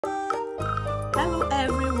Hello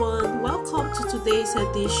everyone, welcome to today's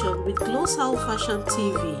edition with Global Fashion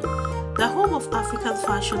TV, the home of African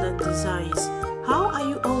fashion and designs. How are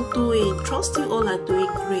you all doing? Trust you all are doing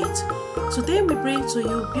great. Today we bring to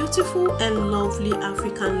you beautiful and lovely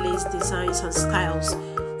African lace designs and styles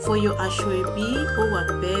for your Asoebi,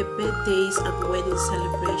 Owambe, birthdays and wedding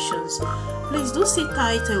celebrations. Please do sit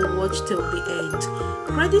tight and watch till the end.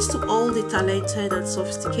 Credits to all the talented and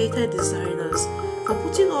sophisticated designers for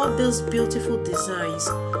putting all these beautiful designs.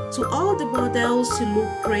 To all the models, you look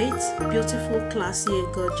great, beautiful, classy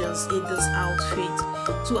and gorgeous in this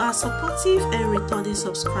outfit. To our supportive and returning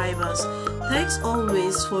subscribers, thanks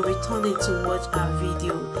always for returning to watch our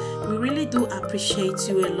video. We really do appreciate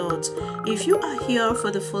you a lot. If you are here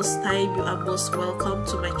for the first time, you are most welcome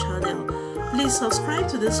to my channel. Please subscribe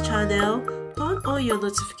to this channel. Turn on your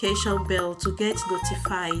notification bell to get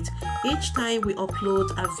notified each time we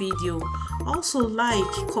upload a video. Also like,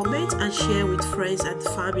 comment and share with friends and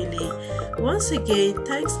family. Once again,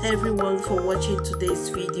 thanks everyone for watching today's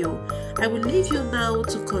video. I will leave you now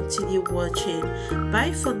to continue watching.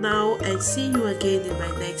 Bye for now and see you again in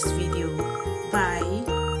my next video.